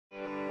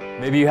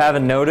Maybe you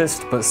haven't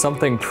noticed, but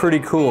something pretty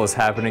cool is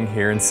happening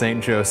here in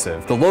St.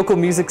 Joseph. The local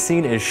music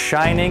scene is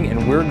shining,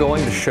 and we're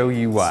going to show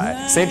you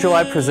why. St. Joe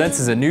Live Presents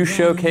is a new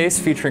showcase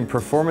featuring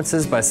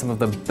performances by some of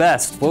the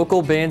best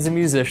local bands and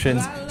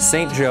musicians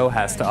St. Joe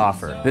has to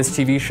offer. This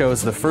TV show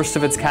is the first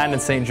of its kind in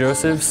St.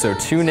 Joseph, so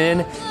tune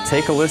in,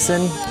 take a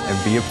listen,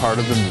 and be a part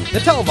of the movie. The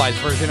televised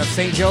version of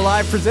St. Joe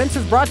Live Presents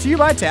is brought to you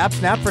by Tap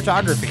Snap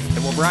Photography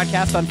and will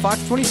broadcast on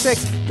Fox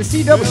 26, the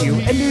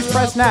CW, and News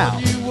Press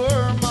Now.